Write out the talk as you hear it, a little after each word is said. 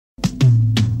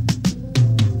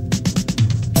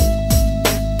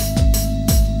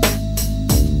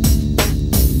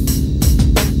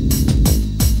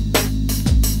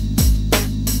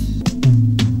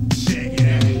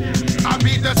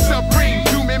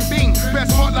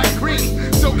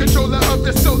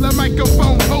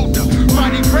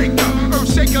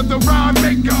creator, the rhyme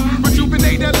maker,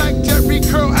 rejuvenator like Jerry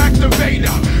Curl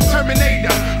activator,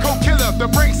 Terminator, co-killer, the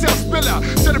brain cell spiller,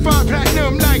 certified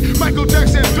platinum like Michael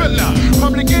Jackson Thriller,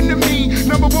 public enemy,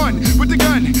 #1 with the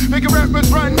gun, making rappers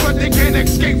run, but they can't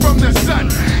escape from the sun.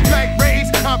 Like rays,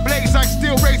 I blaze like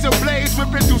steel razor blades,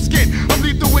 ripping through skin. I'm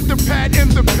lethal with the pad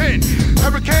and the pen.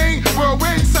 Hurricane,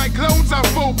 whirlwind, cyclones, I'm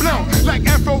full blown. Like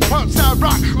Afro pumps, I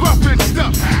rock, rough and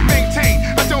stuff. Maintain,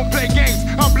 I don't play games,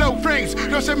 I blow frames.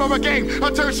 No shame on my game, I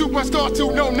turn superstar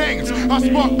to no names. I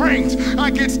spark brains, I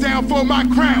get down for my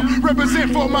crown.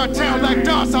 Represent for my town like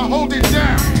DOS, I hold it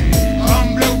down.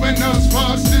 I'm blowing up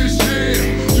spots this year.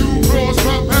 You cross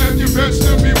my path, you best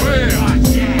to beware.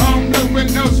 I'm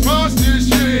blowing up spots this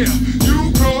year.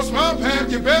 You cross my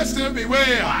path, you best to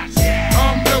beware.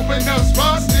 I'm blowing up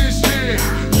spots this year.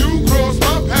 You cross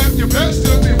my path, you best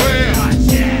to beware.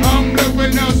 I'm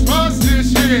blowing up spots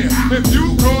this year. If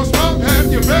you cross my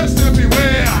path, you best to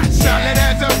beware. Solid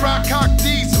as a rock, cock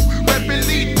diesel, weapon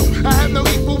lethal. I have no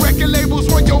equal, record labels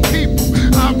for your people.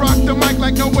 I rock the mic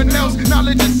like no one else.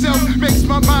 Knowledge itself makes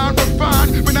my mind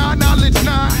refined, but I knowledge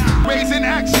not. Ways and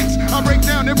actions, I break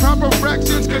down in proper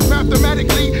fractions, cause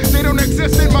mathematically they don't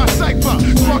exist in my cipher.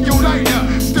 Spark your lighter,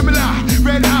 stimuli,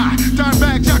 red eye, dime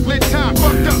bag, chocolate time,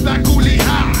 fucked up like coolie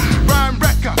high. Rhyme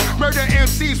Recka, murder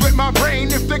MCs with my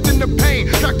brain, inflicting the pain.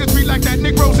 Doctors be like that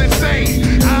Negro's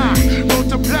insane. I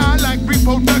multiply like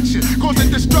reproduction,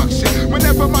 causing destruction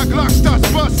whenever my Glock starts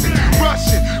busting.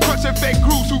 Rushing, crushing fake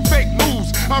crews who fake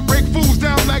moves. I break fools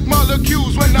down like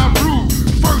molecules when I'm rude.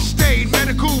 First aid,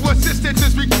 medical assistance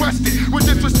is requested. We're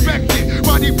disrespected,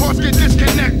 body parts get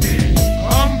disconnected.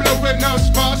 I'm blowing out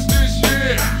spots this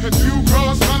year. If you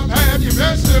cross my path, you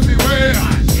best to beware.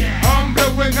 I'm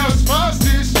blowing out spots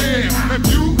this year. If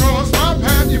you cross my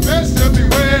path, you best to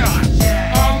beware.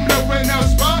 I'm blowing out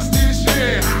spots this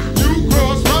year. You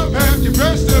cross my path, you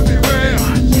best to beware.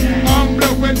 I'm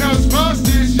blowing out spots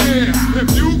this year.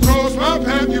 If you cross my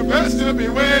path, you best to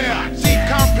beware.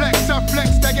 Complex, I flex,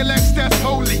 Lex, that's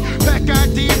holy. Black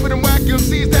ID for them whack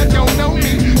MCs that don't know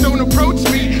me. Don't approach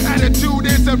me, attitude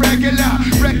is irregular.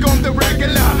 Wreck on the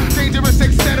regular, dangerous,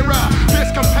 etc. This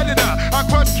competitor, I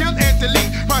crush, kill, and delete.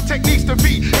 My techniques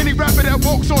defeat any rapper that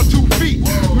walks on 2 feet.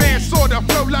 Man, sorta,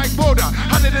 flow like water,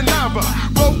 hotter than lava.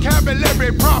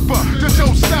 Vocabulary proper, the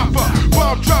showstopper.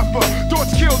 Bomb dropper,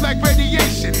 thoughts kill like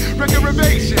radiation. Record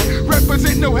evasion,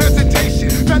 represent no hesitation.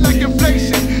 Not like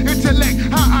inflation, intellect,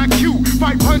 high IQ.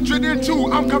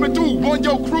 502, I'm coming through on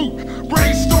your crew.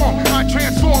 Brainstorm, I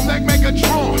transform like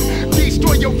Megatron.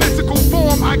 Destroy your physical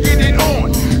form, I get it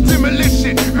on.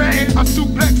 Demolition, man, I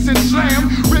suplex and slam.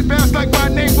 Rip bounce like my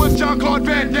name was Jean-Claude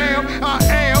Van Damme. I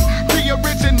am the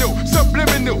original,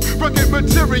 subliminal, rugged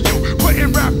material,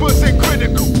 putting rappers in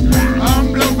critical.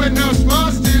 I'm blowing up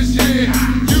spots.